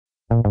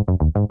Hello.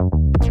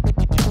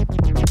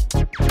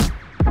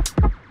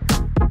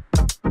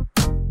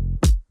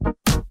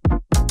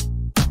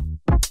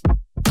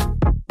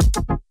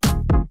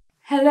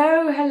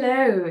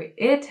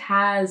 It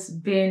has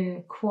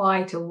been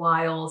quite a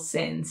while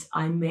since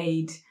I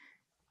made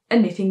a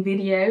knitting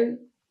video,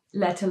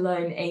 let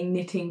alone a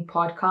knitting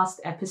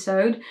podcast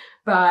episode,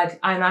 but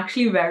I'm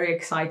actually very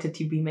excited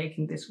to be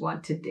making this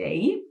one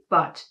today.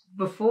 But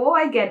before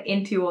I get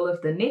into all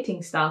of the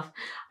knitting stuff,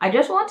 I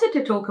just wanted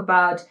to talk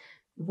about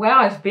where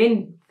I've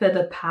been for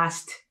the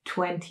past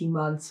 20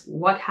 months,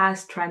 what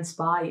has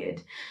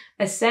transpired.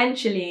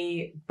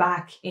 Essentially,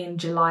 back in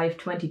July of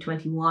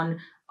 2021,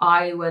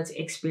 I was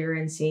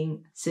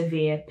experiencing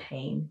severe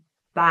pain,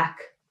 back,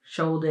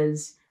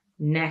 shoulders,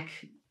 neck,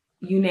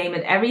 you name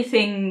it.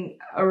 Everything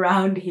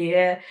around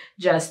here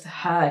just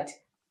hurt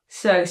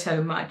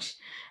so much.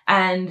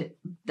 And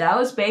that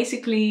was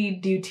basically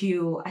due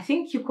to, I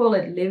think you call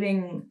it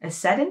living a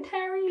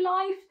sedentary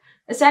life.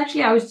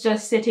 Essentially, I was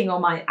just sitting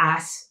on my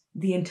ass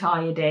the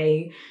entire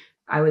day.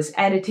 I was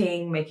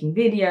editing, making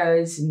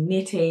videos,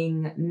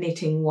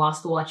 knitting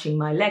whilst watching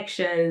my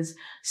lectures,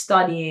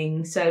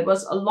 studying. So it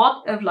was a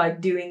lot of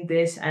like doing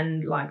this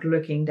and like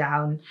looking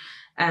down.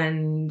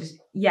 And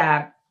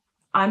yeah,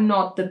 I'm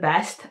not the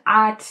best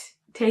at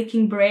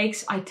taking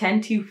breaks. I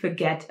tend to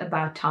forget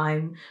about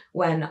time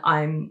when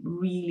I'm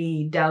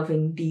really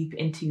delving deep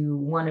into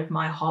one of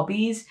my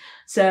hobbies.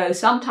 So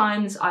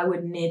sometimes I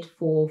would knit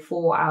for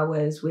 4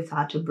 hours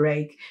without a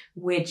break,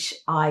 which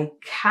I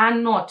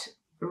cannot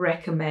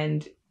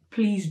recommend.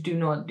 Please do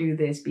not do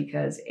this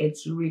because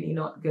it's really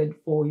not good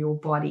for your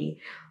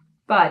body.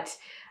 But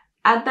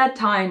at that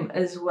time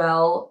as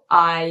well,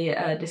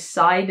 I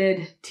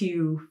decided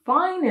to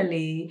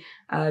finally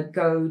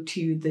go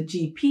to the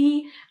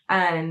GP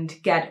and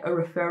get a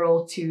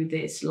referral to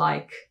this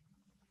like,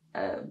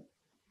 I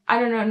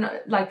don't know,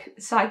 like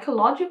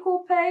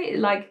psychological pay,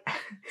 like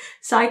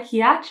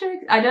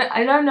psychiatric.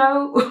 I don't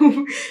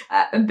know.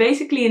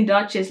 Basically in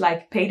Dutch is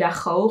like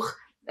pedagoog,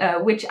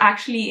 which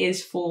actually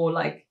is for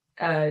like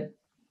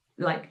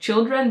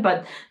children,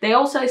 but they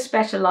also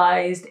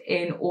specialized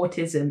in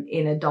autism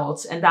in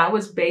adults. And that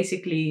was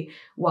basically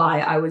why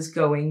I was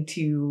going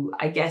to,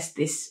 I guess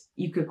this,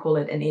 you could call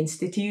it an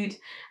institute.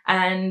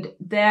 And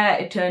there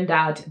it turned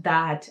out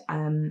that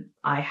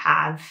I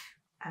have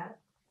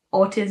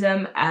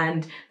autism,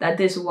 and that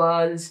this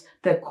was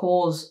the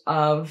cause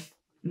of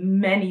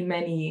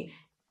many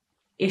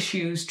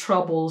issues,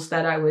 troubles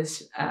that I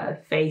was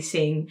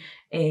facing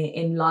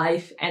in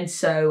life. And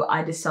so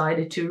I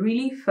decided to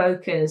really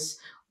focus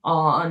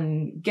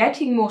on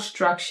getting more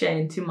structure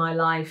into my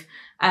life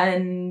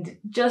and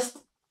just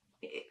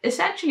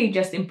essentially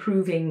just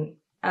improving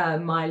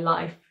my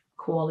life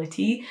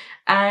quality.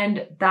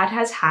 And that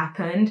has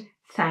happened.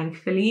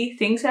 Thankfully,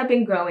 things have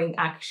been going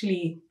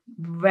actually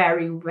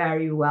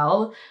very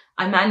well.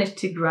 I managed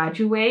to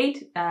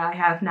graduate. I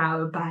have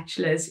now a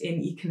bachelor's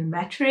in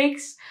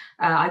econometrics.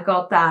 I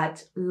got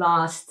that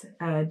last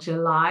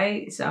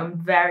July. So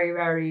I'm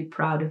very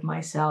proud of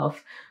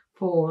myself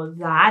for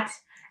that.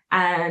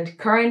 And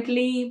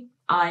currently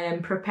I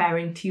am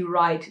preparing to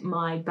write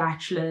my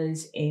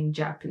bachelor's in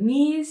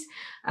Japanese,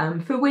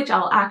 for which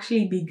I'll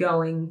actually be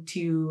going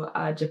to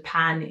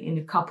Japan in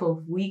a couple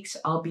of weeks.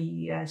 I'll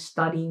be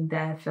studying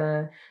there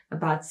for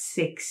about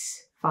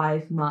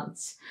 5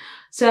 months.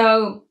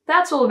 So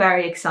that's all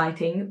very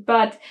exciting.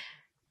 But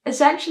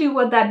essentially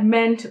what that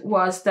meant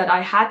was that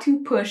I had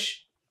to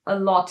push a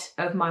lot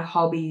of my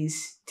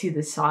hobbies to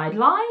the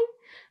sideline.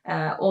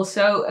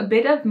 Also a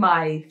bit of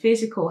my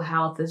physical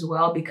health as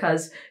well,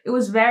 because it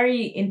was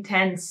very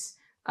intense,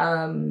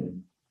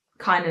 kind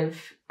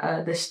of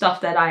the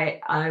stuff that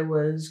I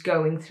was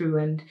going through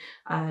and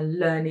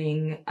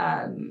learning,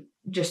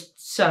 just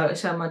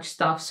so much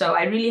stuff. So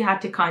I really had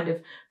to kind of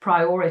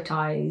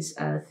prioritize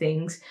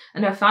things,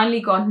 and I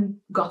finally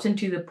gotten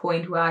to the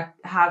point where I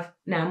have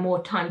now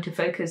more time to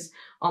focus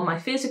on my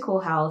physical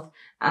health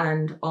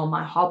and on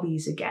my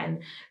hobbies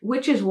again,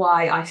 which is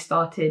why I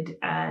started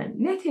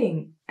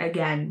knitting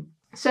again.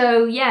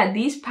 So yeah,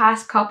 these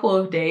past couple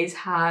of days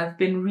have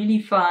been really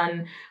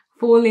fun,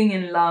 falling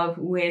in love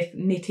with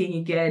knitting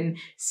again,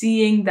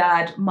 seeing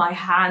that my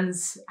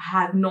hands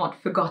have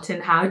not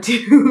forgotten how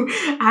to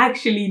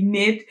actually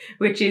knit,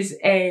 which is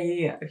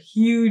a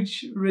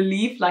huge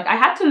relief. Like I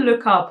had to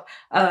look up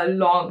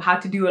how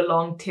to do a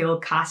long tail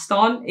cast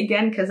on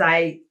again, because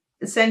I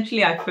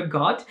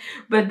forgot.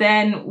 But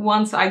then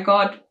once I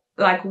got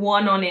like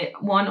one on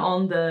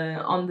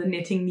the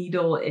knitting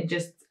needle, it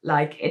just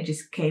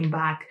came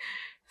back,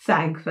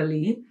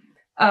 thankfully.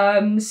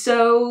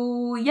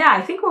 So yeah,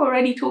 I think we're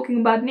already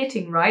talking about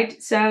knitting,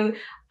 right? So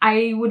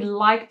I would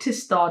like to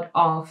start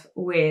off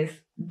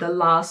with the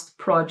last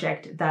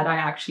project that I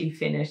actually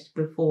finished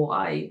before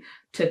I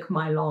took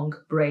my long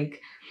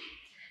break.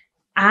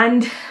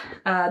 And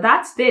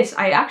that's this.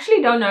 I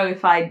actually don't know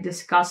if I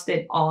discussed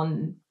it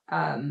on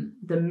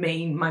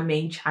my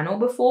main channel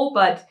before,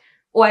 but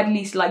or at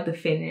least like the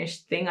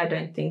finished thing. I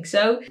don't think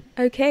so.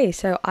 Okay,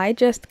 so I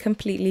just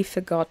completely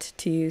forgot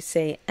to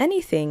say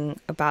anything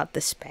about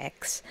the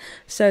specs.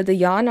 So the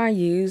yarn I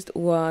used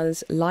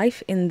was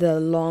Life in the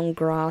Long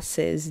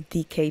Grass's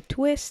DK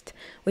Twist,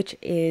 which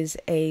is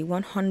a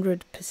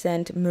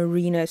 100%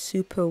 merino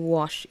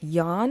superwash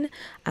yarn,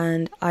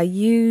 and I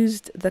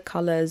used the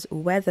colors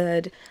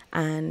Weathered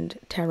and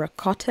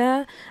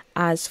Terracotta.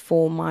 As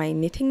for my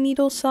knitting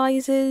needle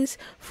sizes,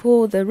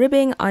 for the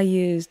ribbing I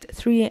used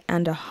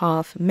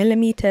 3.5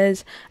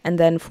 millimeters, and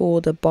then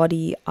for the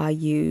body I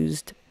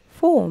used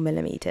 4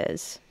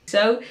 millimeters.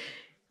 So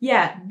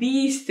yeah,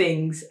 these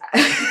things,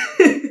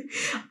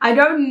 I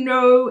don't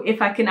know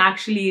if I can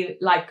actually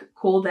like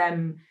call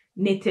them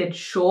knitted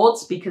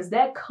shorts because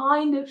they're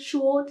kind of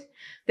short.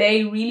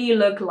 They really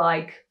look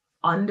like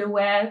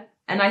underwear,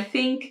 and I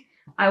think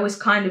I was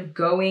kind of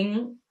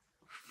going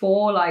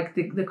for like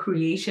the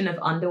creation of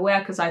underwear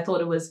because I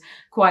thought it was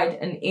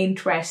quite an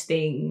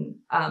interesting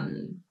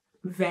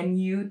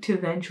venue to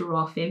venture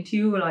off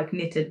into, like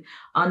knitted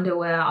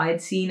underwear. I had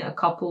seen a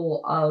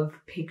couple of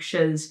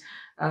pictures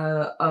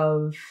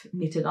of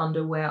knitted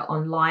underwear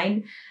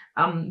online,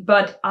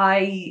 but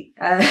I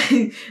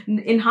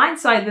in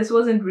hindsight this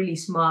wasn't really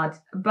smart,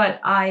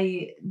 but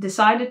I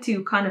decided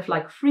to kind of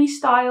like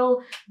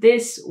freestyle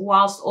this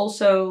whilst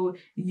also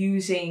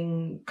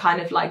using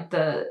kind of like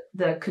the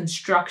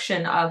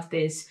construction of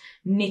this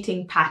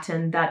knitting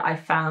pattern that I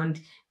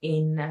found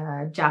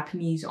in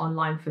Japanese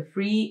online for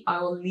free.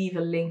 I will leave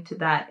a link to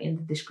that in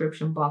the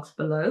description box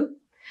below.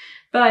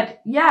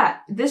 But yeah,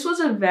 this was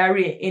a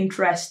very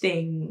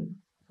interesting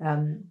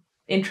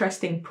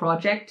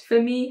project for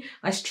me.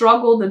 I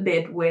struggled a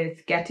bit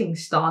with getting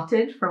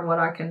started from what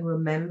I can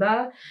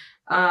remember.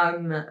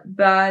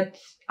 But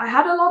I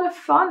had a lot of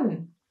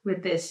fun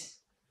with this.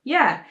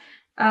 Yeah.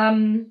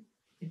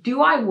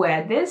 Do I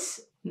wear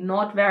this?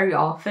 Not very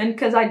often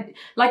because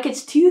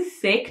it's too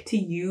thick to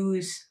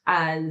use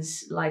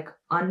as like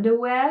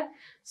underwear.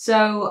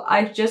 So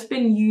I've just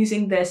been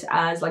using this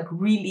as like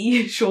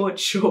really short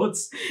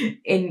shorts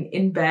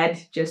in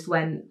bed just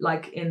when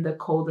like in the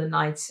colder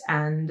nights,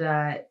 and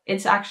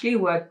it's actually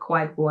worked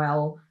quite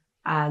well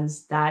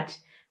as that.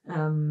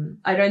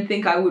 I don't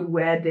think I would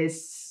wear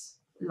this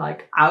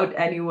like out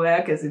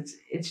anywhere because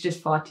it's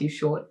just far too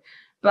short.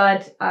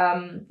 But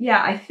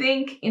yeah, I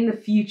think in the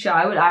future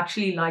I would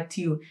actually like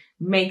to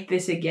make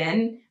this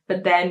again,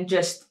 but then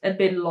just a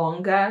bit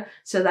longer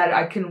so that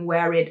I can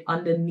wear it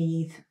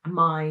underneath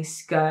my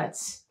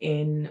skirts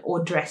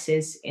or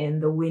dresses in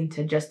the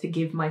winter just to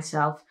give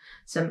myself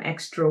some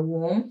extra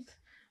warmth.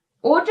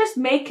 Or just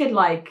make it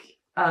like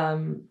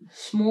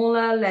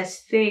smaller, less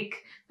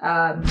thick.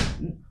 I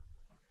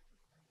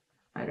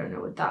don't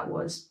know what that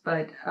was,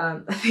 but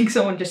I think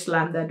someone just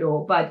slammed their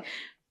door. But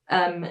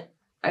I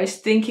was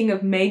thinking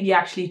of maybe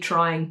actually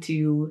trying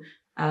to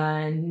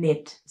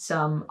knit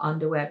some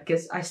underwear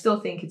because I still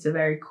think it's a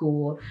very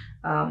cool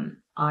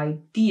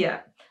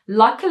idea.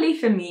 Luckily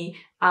for me,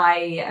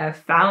 I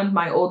found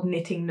my old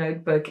knitting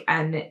notebook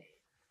and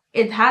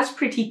it has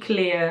pretty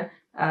clear,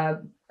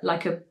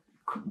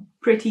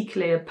 pretty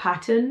clear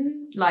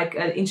pattern,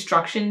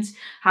 instructions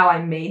how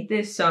I made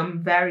this. So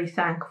I'm very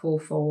thankful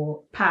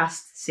for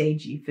past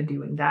Seji for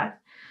doing that.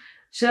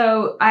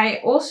 So I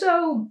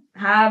also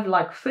have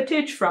like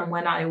footage from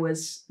when I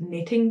was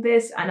knitting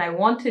this, and I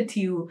wanted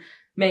to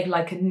make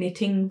like a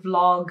knitting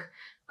vlog.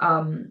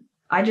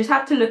 I just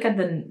have to look at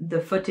the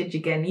footage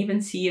again,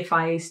 even see if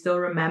I still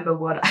remember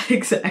what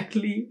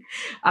exactly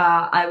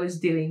I was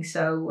doing.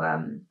 So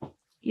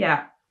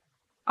yeah,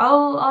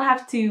 I'll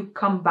have to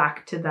come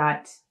back to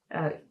that.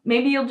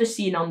 Maybe you'll just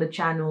see it on the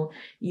channel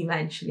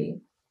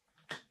eventually.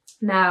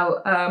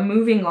 Now,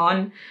 moving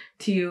on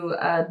to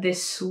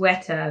this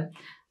sweater.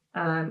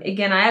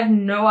 Again, I have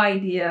no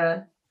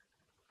idea.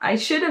 I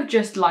should have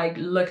just like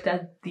looked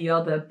at the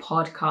other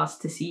podcast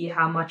to see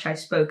how much I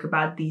spoke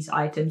about these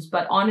items.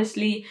 But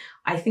honestly,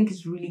 I think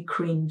it's really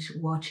cringe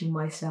watching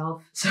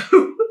myself. So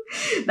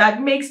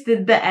that makes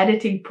the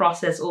editing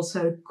process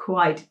also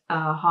quite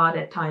hard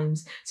at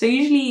times. So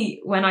usually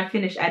when I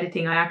finish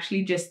editing, I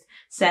actually just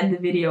send the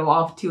video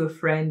off to a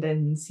friend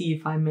and see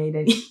if I made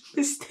any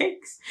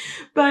mistakes.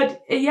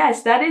 But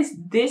yes, that is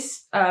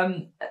this.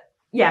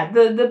 Yeah,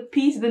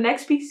 the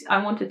next piece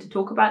I wanted to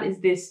talk about is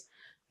this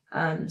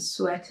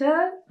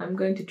sweater. I'm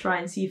going to try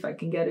and see if you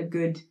can get a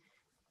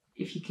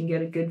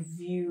good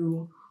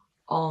view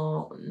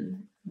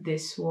on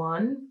this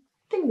one.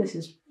 I think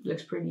this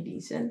looks pretty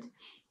decent.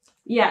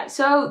 Yeah,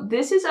 so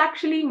this is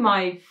actually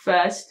my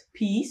first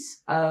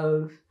piece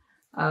of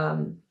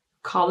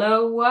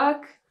color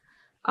work.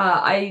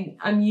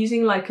 I'm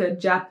using like a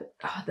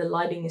the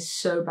lighting is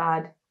so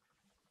bad.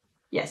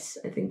 Yes,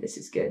 I think this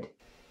is good.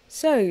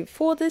 So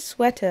for this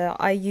sweater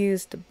I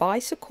used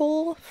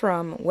Bicycle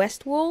from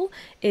Westwool.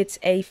 It's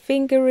a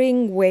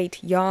fingering weight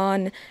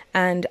yarn,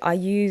 and I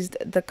used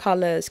the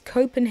colors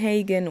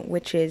Copenhagen,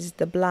 which is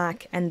the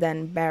black, and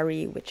then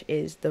Berry, which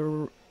is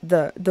the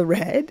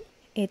red.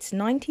 It's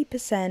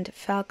 90%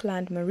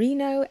 Falkland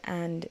Merino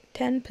and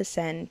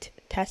 10%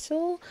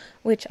 Texel,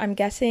 which I'm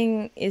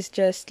guessing is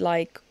just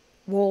like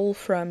wool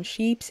from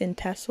sheep in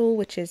Texel,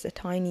 which is a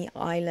tiny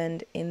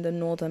island in the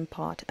northern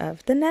part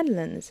of the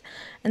Netherlands.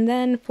 And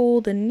then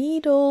for the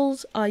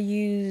needles, I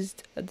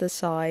used the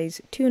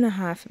size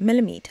 2.5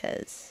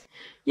 millimeters.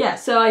 Yeah,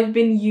 so I've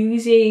been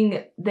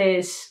using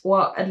this,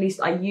 well, at least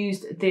I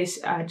used this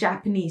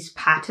Japanese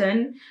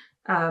pattern.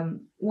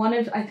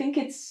 I think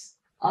it's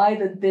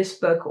either this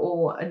book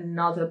or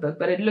another book,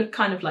 but it looked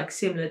kind of like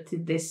similar to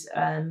this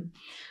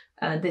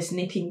this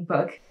knitting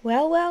book.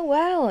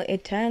 Well,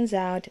 it turns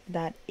out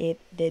that it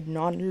did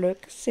not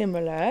look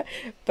similar,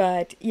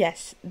 but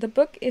yes, the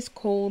book is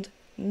called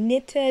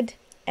Knitted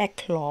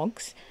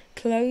Eclogues,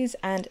 Clothes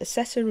and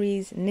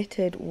Accessories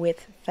Knitted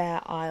with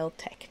Fair Isle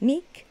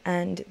Technique,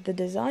 and the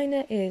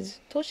designer is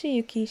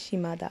Toshiyuki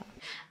Shimada.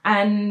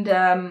 And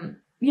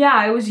yeah,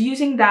 I was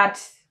using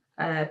that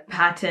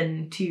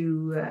pattern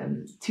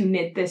to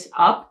knit this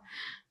up.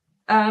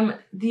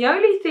 The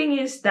only thing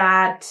is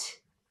that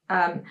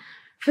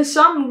for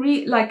some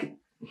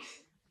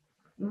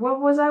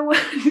what was I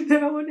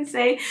want to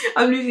say?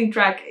 I'm losing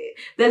track.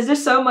 There's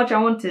just so much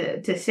I want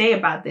to say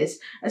about this.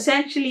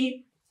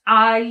 Essentially,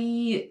 I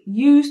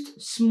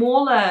used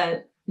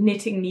smaller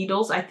knitting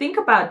needles, I think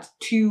about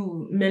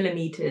 2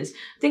 millimeters.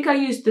 I think I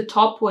used, the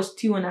top was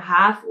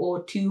 2.5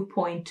 or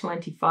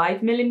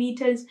 2.25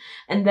 millimeters.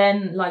 And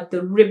then like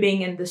the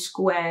ribbing and the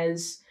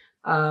squares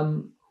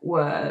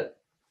were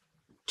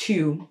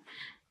 2.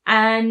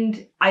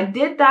 And I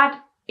did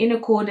that in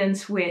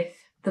accordance with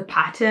the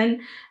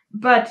pattern.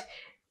 But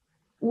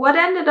what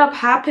ended up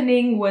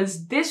happening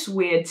was this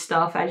weird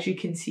stuff, as you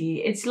can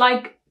see. It's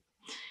like,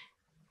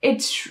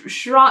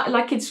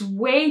 it's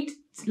way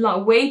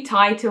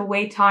tighter,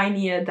 way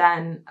tinier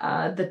than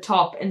the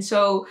top. And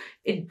so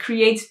it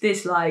creates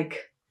this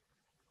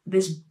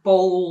this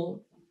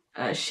bowl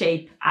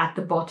shape at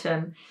the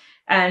bottom.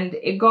 And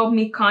it got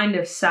me kind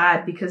of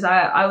sad because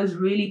I was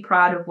really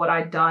proud of what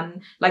I'd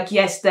done. Like,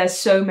 yes, there's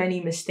so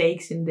many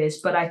mistakes in this,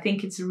 but I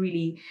think it's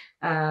really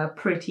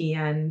pretty,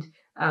 and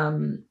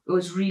it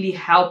was really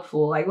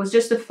helpful. Like, it was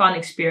just a fun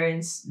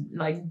experience,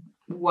 like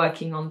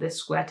working on this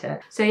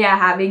sweater. So yeah,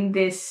 having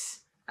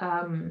this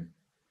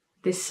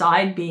this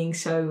side being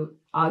so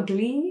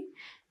ugly,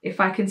 if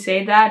I can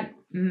say that,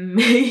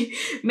 made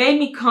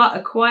me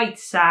quite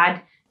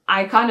sad.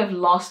 I kind of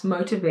lost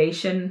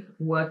motivation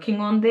working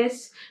on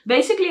this.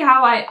 Basically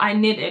how I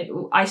knit it,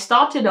 I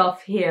started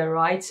off here,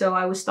 right? So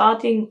I was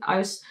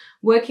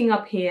working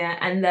up here,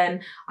 and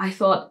then I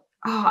thought,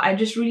 oh, I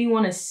just really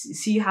want to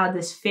see how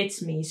this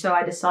fits me. So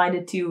I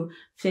decided to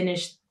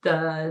finish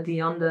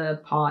the under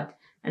part,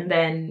 and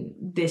then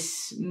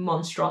this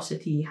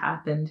monstrosity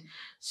happened.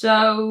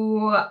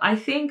 So I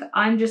think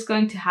I'm just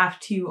going to have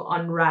to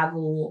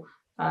unravel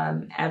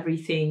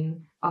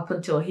everything up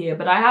until here,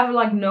 but I have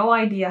like no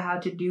idea how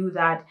to do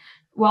that.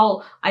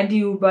 Well, I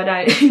do, but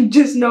I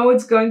just know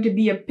it's going to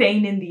be a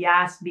pain in the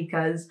ass,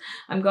 because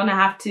I'm gonna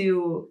have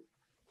to,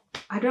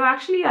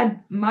 I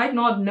might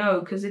not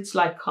know, because it's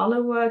like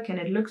color work and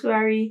it looks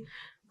very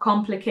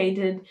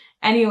complicated.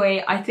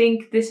 Anyway, I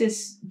think this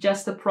is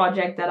just a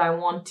project that I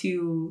want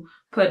to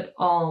put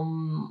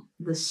on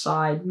the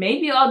side.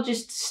 Maybe I'll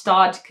just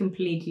start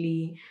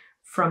completely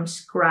from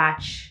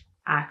scratch,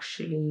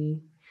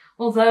 actually.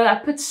 Although I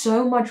put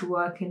so much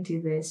work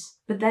into this,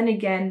 but then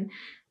again,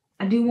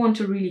 I do want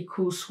a really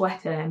cool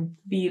sweater and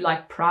be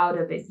like proud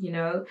of it, you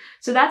know?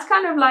 So that's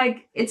kind of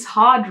like, it's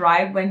hard,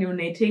 right, when you're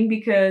knitting,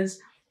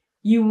 because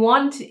you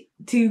want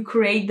to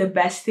create the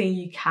best thing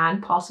you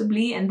can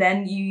possibly, and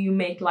then you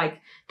make like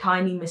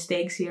tiny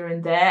mistakes here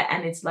and there,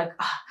 and it's like,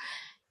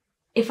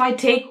 if I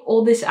take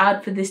all this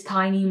out for this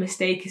tiny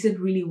mistake, is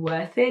it really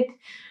worth it?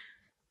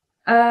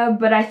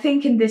 But I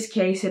think in this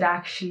case it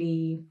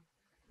actually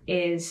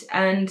is.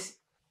 And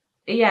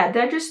yeah,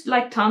 there are just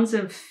like tons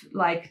of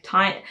like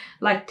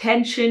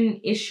tension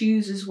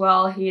issues as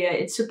well here.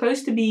 It's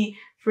supposed to be,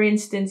 for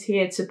instance,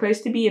 here it's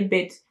supposed to be a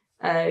bit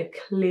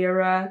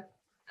clearer.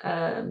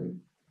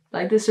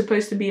 Like there's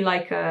supposed to be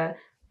like a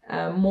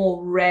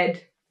more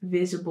red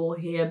visible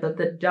here, but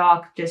the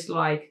dark just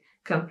like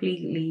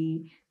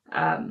completely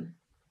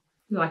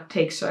like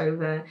takes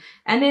over.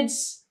 And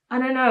it's, I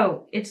don't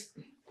know,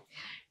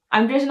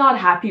 I'm just not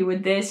happy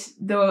with this.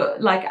 Though,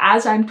 like,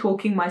 as I'm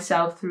talking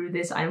myself through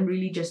this, I'm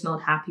really just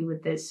not happy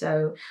with this.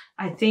 So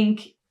I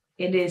think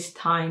it is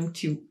time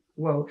to,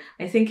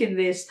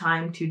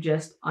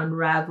 just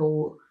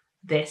unravel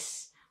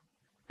this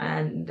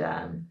and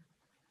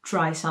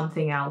try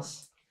something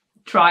else.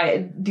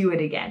 Do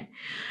it again.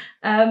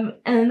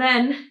 And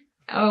then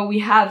we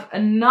have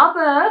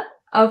another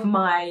of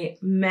my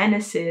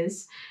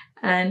menaces,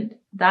 and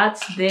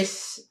that's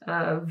this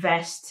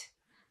vest.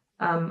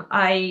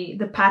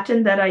 The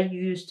pattern that I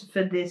used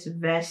for this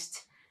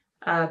vest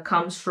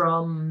comes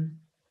from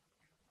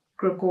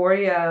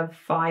Gregoria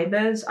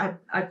Fibers.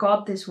 I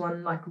got this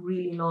one like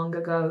really long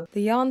ago.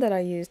 The yarn that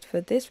I used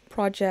for this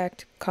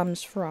project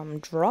comes from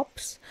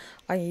Drops.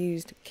 I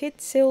used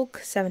kid silk,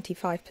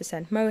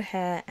 75%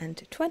 mohair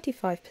and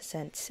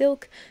 25%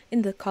 silk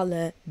in the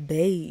color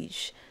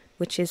beige.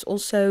 which is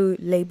also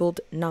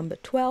labeled number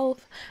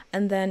 12,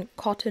 and then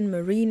cotton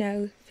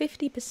merino,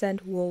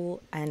 50%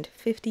 wool and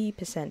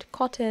 50%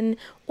 cotton,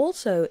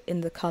 also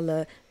in the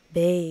color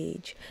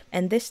beige,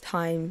 and this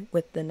time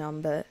with the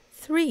number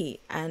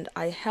 3, and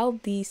I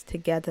held these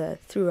together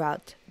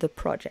throughout the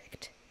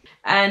project.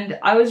 And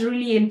I was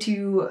really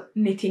into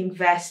knitting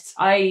vests.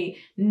 I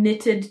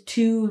knitted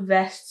 2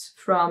 vests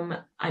from,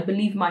 I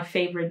believe, my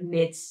favorite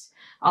knits.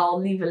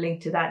 I'll leave a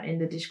link to that in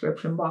the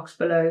description box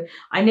below.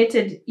 I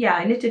knitted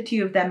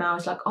 2 of them. I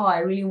was like, oh, I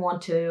really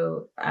want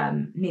to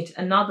knit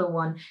another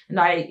one. And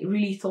I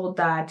really thought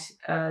that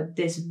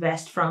this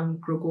vest from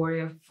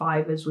Gregoria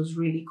Fibers was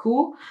really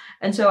cool.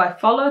 And so I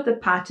followed the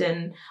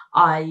pattern.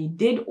 I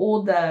did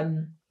all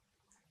the,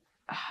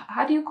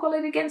 how do you call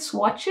it again?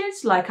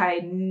 Swatches? Like I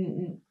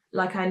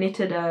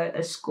knitted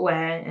a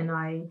square and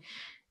I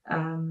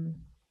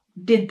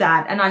did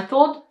that. And I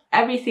thought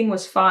everything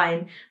was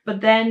fine.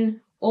 But then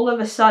all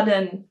of a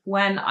sudden,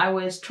 when I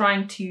was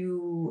trying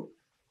to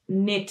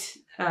knit,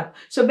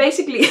 so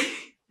basically,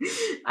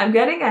 I'm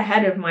getting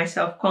ahead of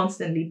myself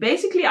constantly.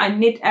 Basically, I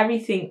knit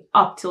everything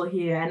up till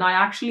here, and I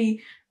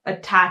actually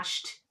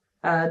attached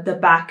the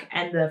back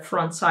and the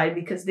front side,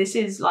 because this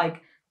is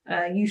like,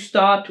 you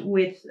start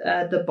with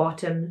the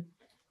bottom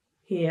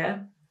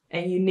here,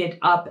 and you knit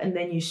up, and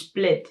then you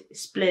split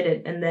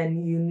it, and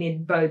then you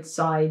knit both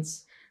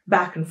sides,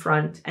 back and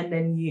front, and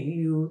then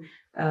you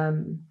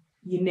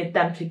knit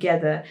them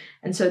together.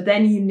 And so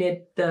then you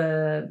knit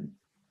the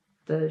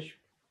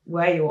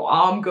where your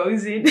arm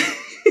goes in.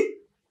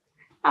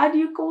 How do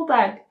you call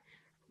that?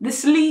 The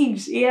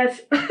sleeves, yes.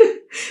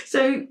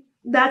 So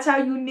that's how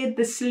you knit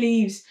the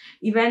sleeves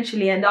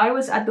eventually. And I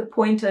was at the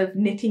point of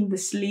knitting the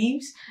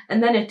sleeves,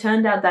 and then it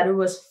turned out that it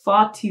was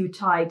far too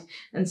tight.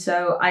 And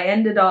so I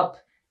ended up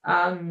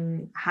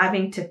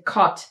having to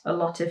cut a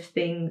lot of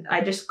things.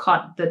 I just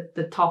cut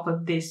the top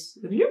of this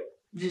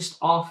just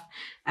off,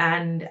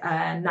 and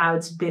now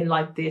it's been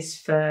like this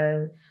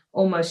for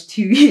almost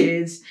 2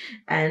 years.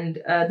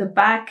 And the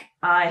back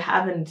I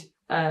haven't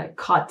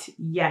cut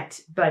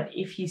yet, but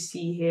if you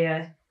see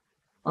here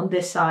on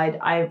this side,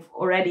 I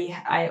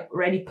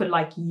already put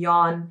like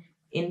yarn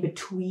in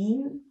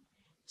between,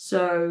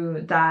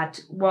 so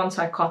that once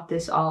I cut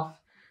this off,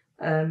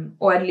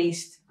 or at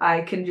least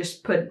I can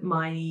just put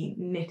my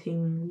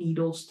knitting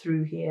needles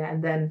through here,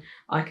 and then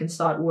I can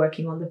start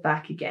working on the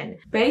back again.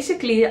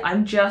 Basically,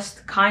 I'm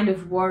just kind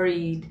of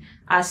worried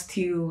as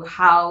to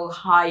how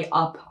high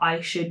up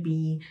I should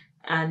be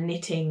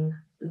knitting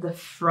the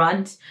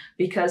front,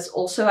 because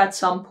also at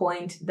some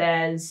point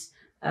there's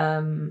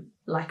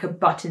like a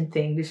button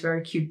thing, this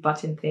very cute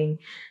button thing.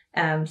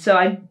 So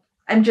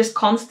I'm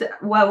just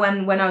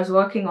when I was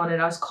working on it,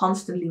 I was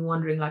constantly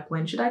wondering, like,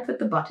 when should I put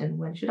the button?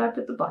 When should I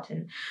put the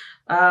button?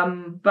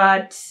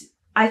 But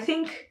I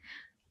think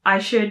I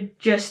should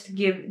just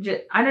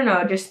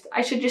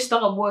I should just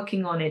start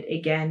working on it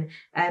again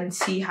and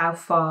see how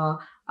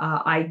far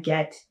I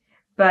get.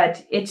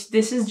 But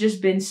this has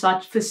just been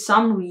for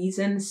some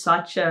reason,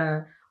 such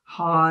a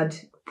hard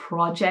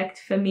project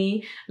for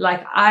me.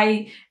 Like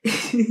I,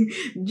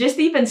 just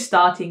even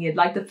starting it,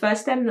 like the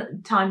first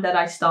time that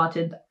I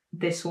started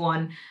this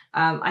one,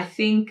 I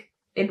think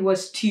it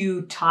was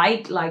too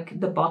tight. Like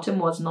the bottom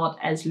was not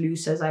as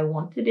loose as I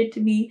wanted it to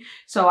be.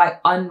 So I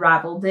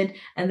unraveled it.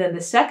 And then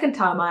the second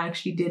time I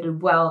actually did it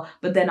well,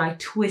 but then I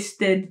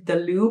twisted the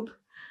loop.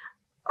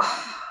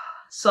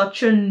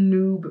 Such a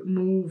noob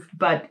move.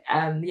 But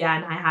yeah,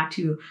 and I had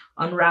to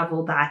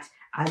unravel that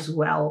as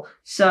well.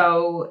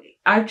 So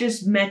I've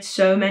just met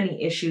so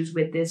many issues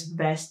with this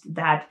vest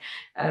that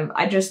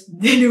I just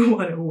didn't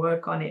want to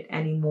work on it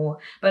anymore.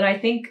 But I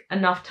think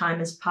enough time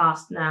has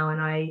passed now,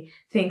 and I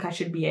think I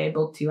should be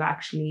able to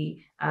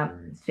actually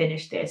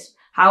finish this.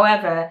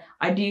 However,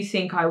 I do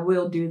think I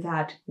will do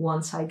that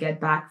once I get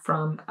back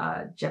from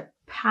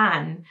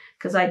Japan,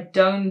 because I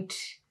don't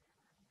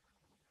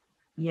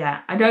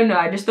know.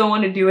 I just don't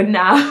want to do it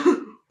now.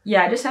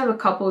 Yeah, I just have a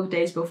couple of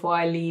days before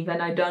I leave,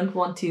 and I don't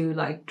want to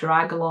like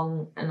drag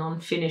along an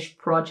unfinished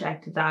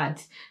project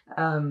that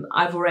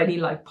I've already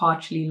like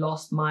partially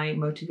lost my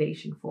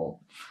motivation for.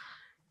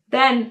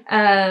 Then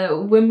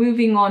we're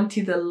moving on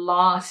to the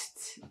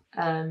last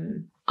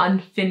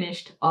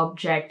unfinished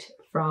object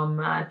from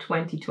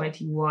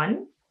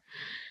 2021.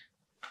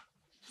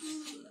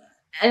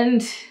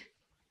 And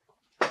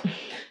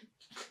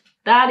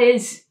that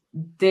is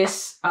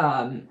this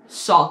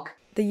sock.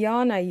 The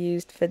yarn I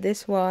used for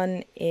this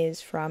one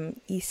is from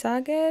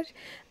Isager,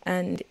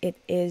 and it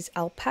is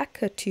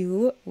alpaca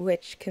 2,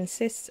 which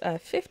consists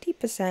of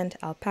 50%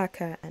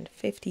 alpaca and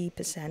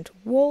 50%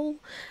 wool,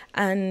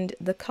 and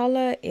the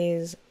color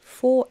is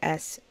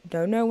 4S.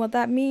 Don't know what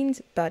that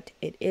means, but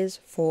it is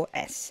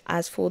 4S.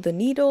 As for the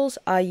needles,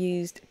 I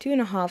used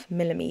 2.5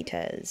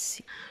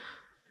 millimeters.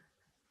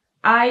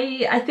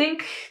 I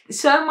think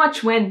so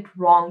much went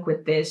wrong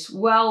with this.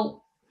 Well,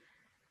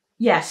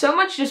 yeah, so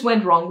much just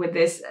went wrong with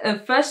this.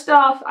 First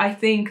off, I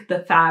think the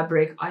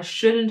fabric. I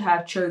shouldn't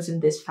have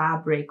chosen this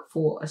fabric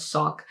for a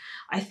sock.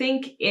 I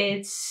think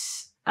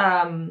it's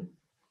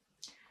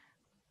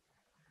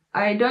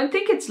I don't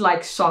think it's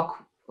like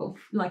sock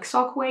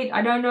weight.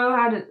 I don't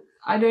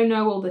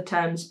know all the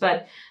terms,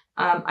 but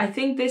I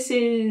think this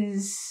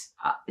is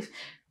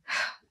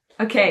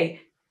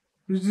okay.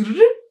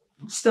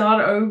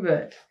 Start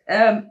over.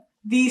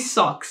 These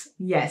socks,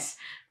 yes.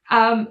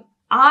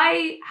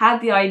 I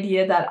had the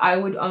idea that I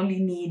would only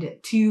need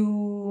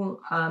two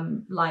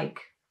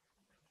like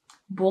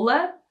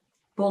bulla.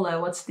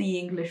 What's the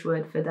English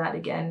word for that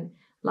again?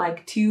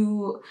 Like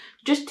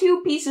just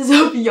two pieces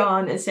of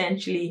yarn,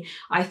 essentially,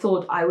 I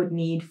thought I would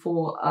need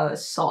for a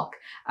sock.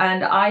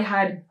 And I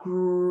had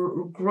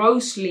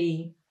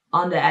grossly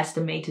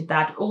underestimated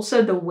that.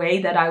 Also, the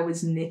way that I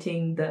was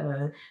knitting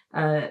the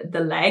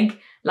leg,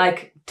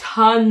 like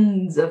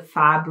tons of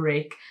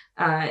fabric.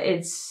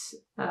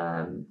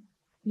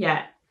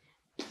 Yeah.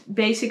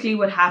 Basically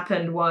what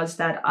happened was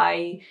that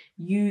I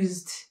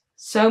used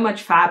so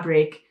much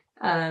fabric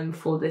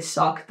for this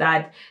sock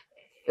that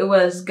it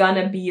was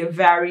gonna be a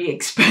very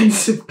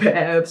expensive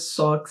pair of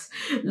socks,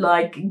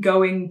 like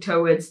going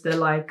towards the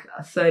like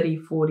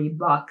 30-40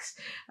 bucks,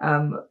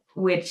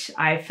 which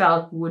I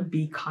felt would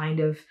be kind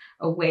of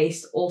a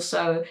waste.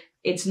 Also,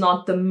 it's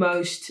not the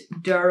most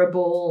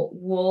durable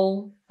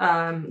wool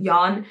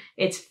yarn.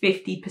 It's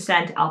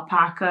 50%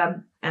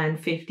 alpaca and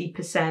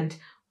 50%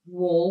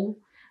 wool.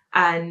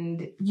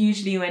 And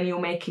usually when you're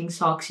making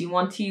socks, you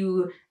want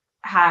to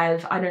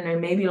have, I don't know,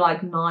 maybe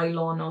like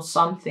nylon or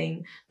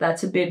something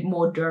that's a bit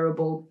more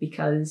durable,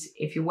 because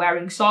if you're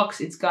wearing socks,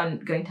 it's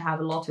going to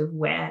have a lot of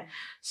wear.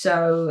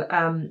 So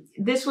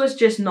this was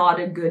just not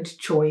a good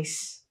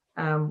choice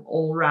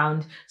all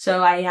round.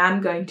 So I am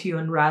going to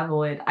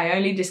unravel it. I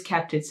only just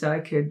kept it so I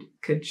could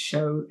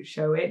show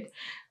it.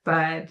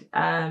 But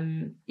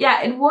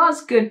yeah, it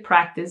was good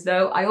practice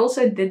though. I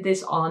also did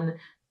this on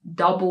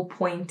double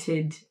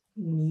pointed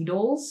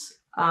needles.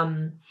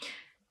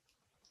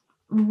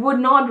 Would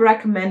not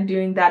recommend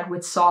doing that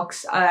with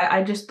socks.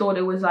 I just thought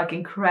it was like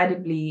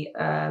incredibly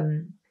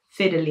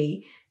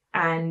fiddly,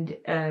 and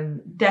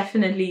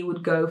definitely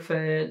would go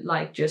for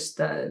like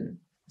just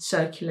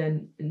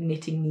circular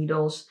knitting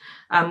needles,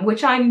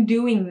 which I'm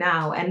doing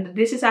now. And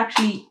this is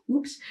actually,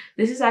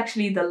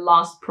 the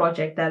last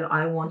project that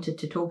I wanted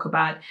to talk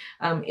about.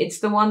 It's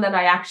the one that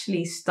I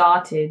actually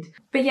started.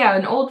 But yeah,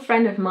 an old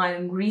friend of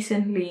mine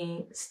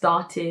recently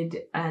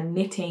started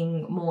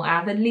knitting more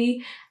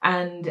avidly,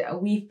 and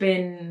we've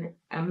been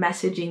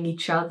messaging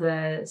each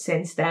other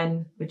since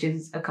then, which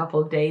is a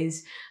couple of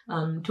days,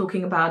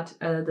 talking about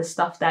the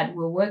stuff that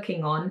we're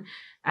working on.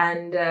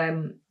 And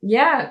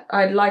yeah,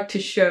 I'd like to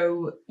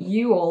show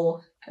you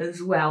all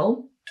as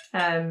well.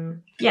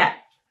 Yeah,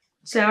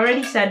 so I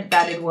already said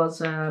that it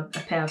was a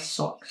pair of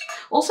socks.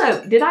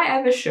 Also, did I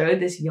ever show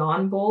this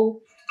yarn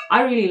ball?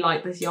 I really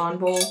like this yarn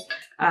ball.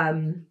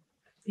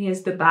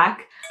 Here's the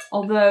back,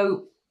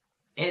 although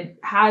it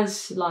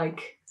has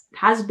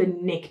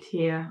been nicked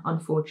here,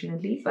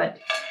 unfortunately. But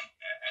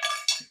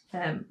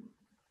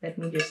let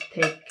me just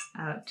take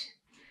out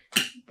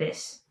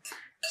this.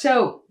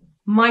 So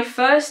my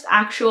first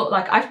actual,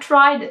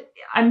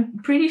 I'm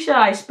pretty sure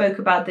I spoke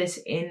about this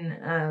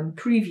in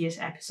previous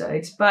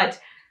episodes, but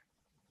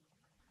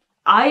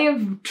I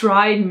have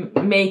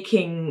tried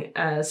making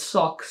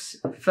socks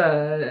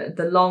for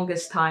the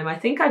longest time. I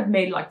think I've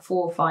made like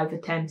 4 or 5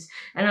 attempts,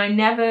 and I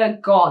never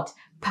got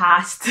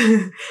past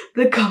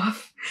the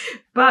cuff.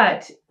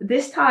 But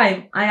this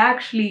time I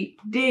actually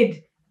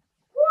did.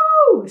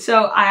 Woo!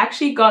 So I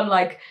actually got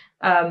like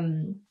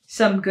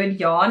some good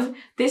yarn.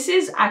 This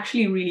is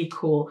actually really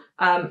cool.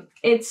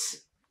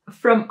 It's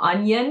from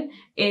Onion.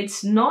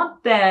 It's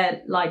not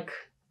their like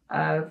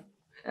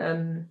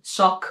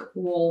sock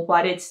wool,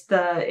 but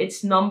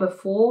it's number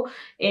 4.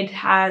 It's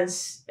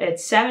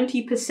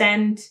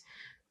 70%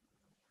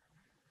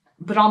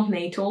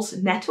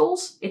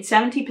 nettles. It's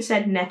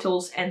 70%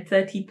 nettles and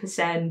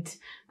 30%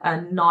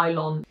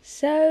 nylon.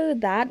 So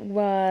that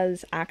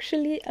was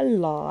actually a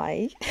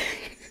lie.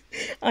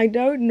 I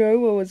don't know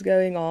what was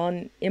going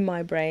on in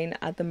my brain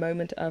at the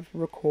moment of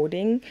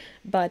recording,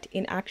 but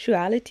in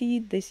actuality,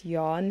 this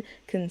yarn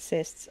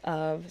consists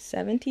of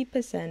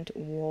 70%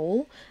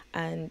 wool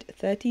and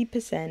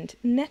 30%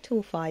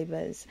 nettle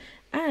fibers.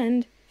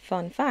 And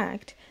fun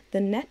fact, the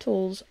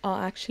nettles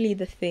are actually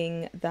the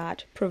thing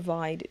that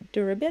provide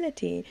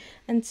durability.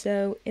 And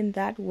so in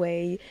that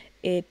way,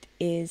 it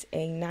is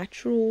a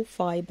natural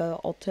fiber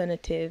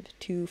alternative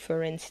to,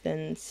 for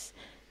instance,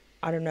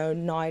 I don't know,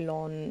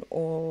 nylon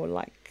or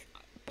like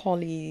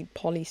poly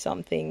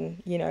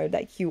something, you know,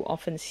 that you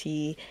often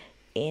see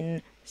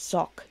in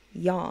sock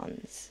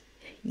yarns.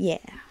 Yeah.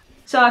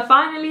 So I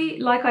finally,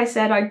 like I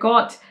said, I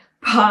got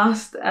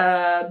past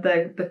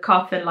the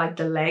cuff and like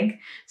the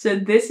leg. So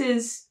this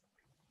is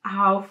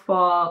how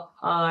far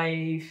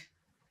I've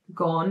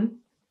gone.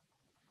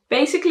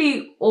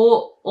 Basically,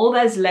 all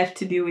there's left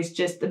to do is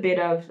just a bit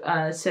of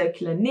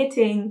circular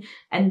knitting,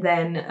 and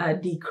then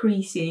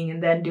decreasing,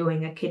 and then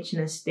doing a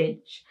Kitchener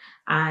stitch.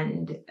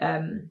 And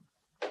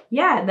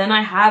yeah, then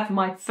I have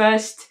my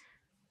first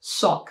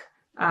sock.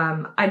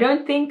 I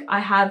don't think I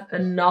have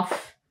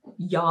enough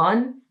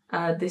yarn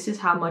this is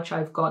how much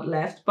I've got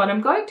left, but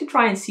I'm going to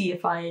try and see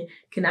if I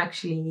can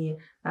actually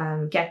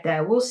get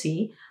there. We'll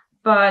see.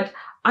 But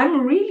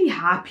I'm really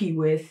happy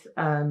with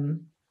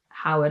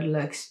how it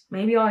looks.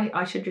 Maybe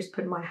I should just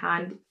put my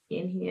hand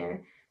in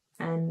here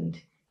and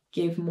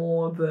give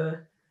more of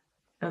a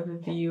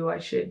view. I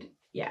should,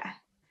 yeah.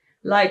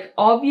 Like,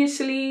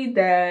 obviously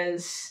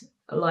there's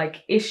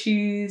like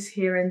issues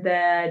here and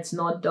there. It's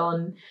not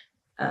done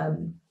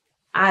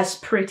as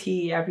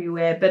pretty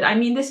everywhere, but I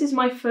mean, this is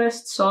my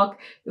first sock.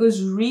 It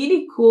was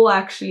really cool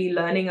actually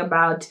learning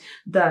about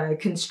the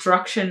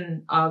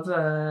construction of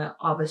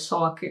a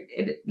sock.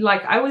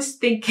 Like, I was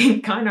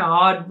thinking kind of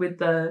hard with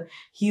the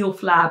heel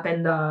flap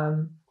and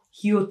the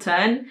heel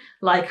turn,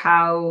 like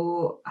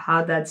how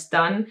that's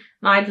done.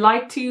 And I'd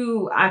like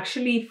to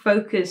actually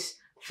focus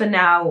for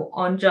now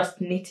on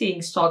just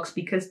knitting socks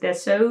because they're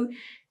so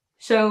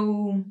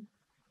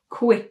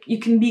quick. You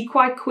can be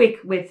quite quick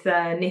with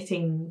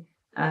knitting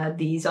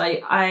these.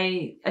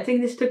 I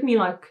think this took me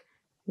like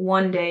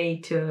one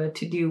day to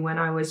do when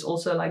I was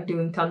also like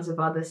doing tons of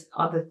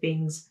other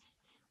things.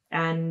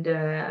 And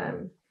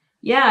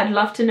yeah, I'd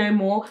love to know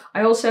more.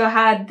 I also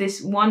had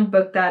this one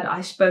book that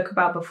I spoke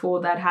about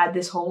before that had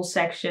this whole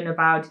section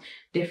about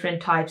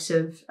different types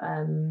of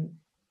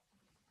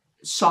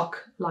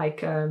sock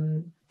like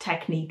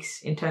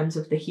techniques in terms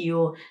of the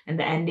heel and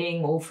the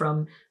ending, or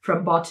from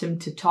bottom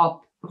to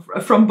top,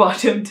 from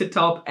bottom to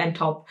top and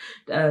top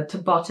to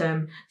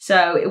bottom.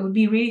 So it would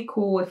be really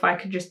cool if I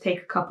could just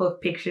take a couple of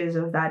pictures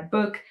of that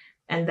book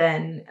and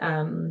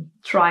then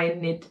try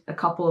and knit a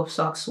couple of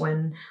socks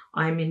when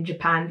I'm in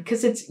Japan,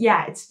 because it's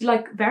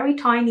like very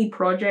tiny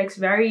projects,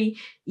 very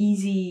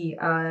easy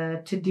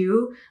to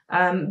do,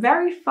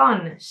 very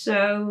fun.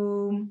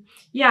 So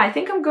yeah, I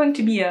think I'm going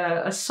to be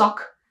a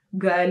sock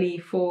girly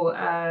for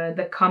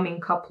the coming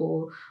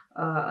couple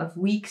of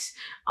weeks.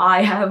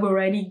 I have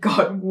already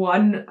got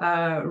one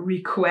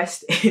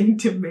request in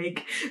to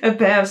make a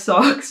pair of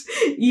socks,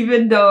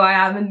 even though I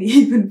haven't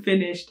even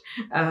finished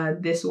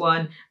this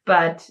one.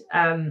 But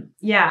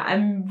yeah,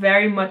 I'm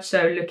very much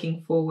so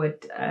looking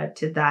forward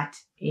to that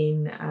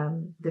in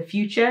the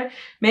future.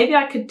 Maybe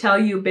I could tell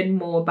you a bit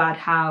more about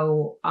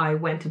how I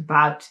went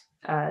about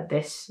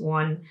this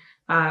one.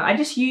 I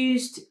just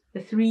used the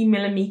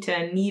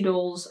 3mm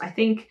needles. I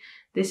think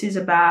this is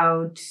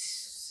about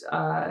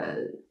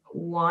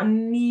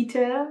 1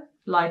 meter,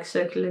 like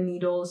circular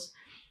needles.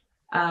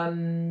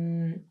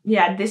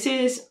 Yeah, this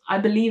is, I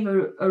believe,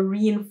 a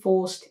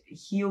reinforced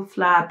heel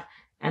flap,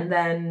 and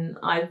then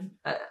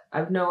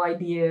I've no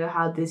idea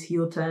how this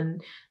heel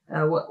turn,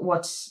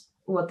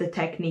 what the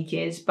technique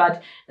is,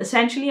 but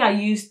essentially I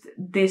used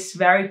this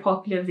very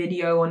popular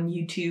video on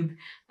YouTube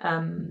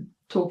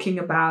talking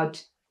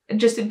about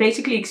just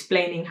basically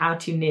explaining how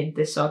to knit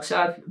this sock. So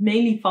I've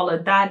mainly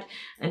followed that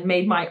and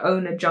made my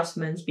own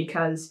adjustments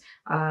because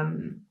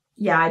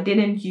yeah, I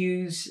didn't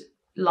use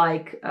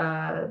like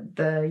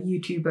the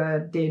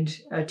YouTuber did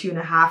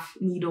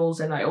 2.5 needles,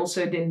 and I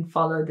also didn't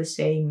follow the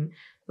same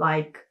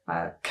like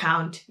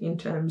count in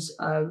terms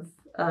of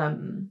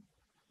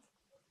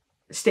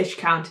stitch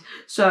count.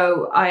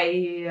 So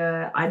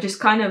I just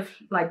kind of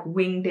like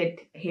winged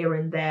it here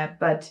and there,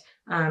 but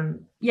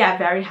yeah,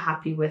 very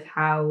happy with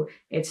how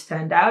it's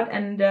turned out,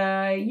 and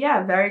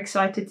yeah, very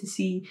excited to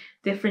see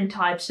different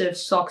types of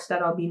socks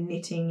that I'll be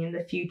knitting in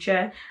the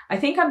future. I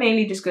think I'm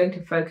mainly just going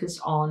to focus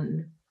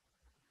on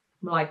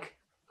like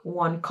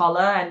one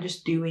color and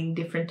just doing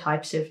different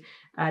types of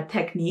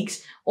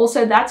techniques.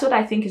 Also, that's what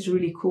I think is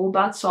really cool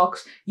about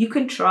socks. You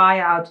can try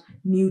out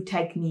new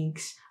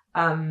techniques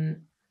and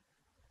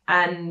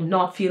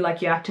not feel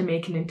like you have to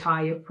make an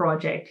entire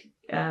project.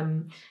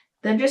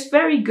 They're just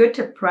very good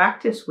to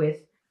practice with,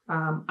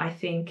 I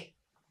think.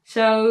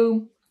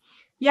 So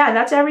yeah,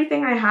 that's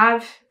everything I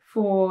have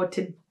for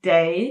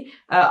today.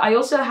 I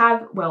also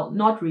have, well,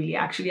 not really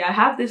actually, I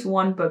have this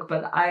one book,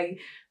 but I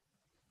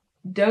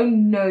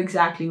don't know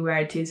exactly where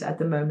it is at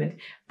the moment,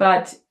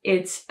 but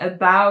it's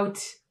about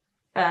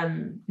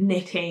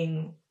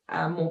knitting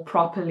more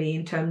properly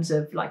in terms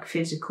of like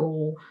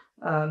physical,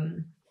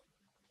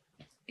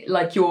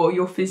 like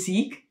your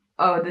physique.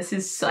 Oh, this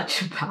is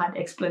such a bad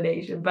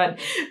explanation, but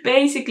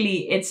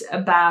basically it's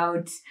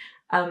about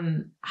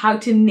how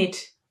to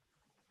knit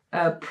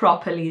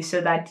properly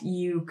so that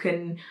you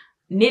can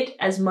knit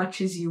as much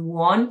as you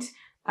want,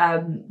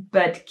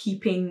 but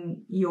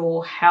keeping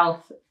your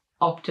health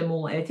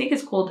optimal. And I think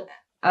it's called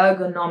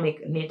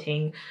ergonomic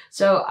knitting.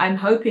 So I'm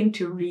hoping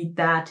to read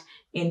that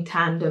in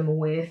tandem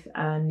with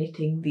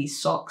knitting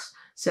these socks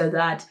so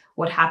that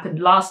what happened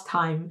last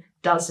time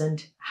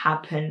doesn't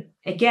happen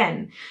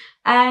again.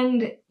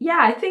 And yeah,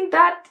 I think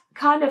that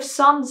kind of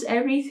sums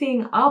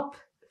everything up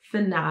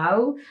for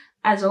now.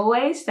 As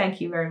always, thank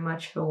you very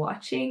much for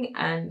watching,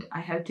 and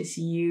I hope to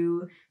see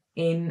you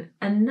in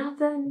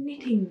another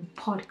knitting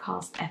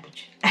podcast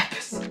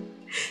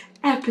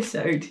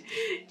episode.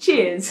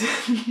 Cheers.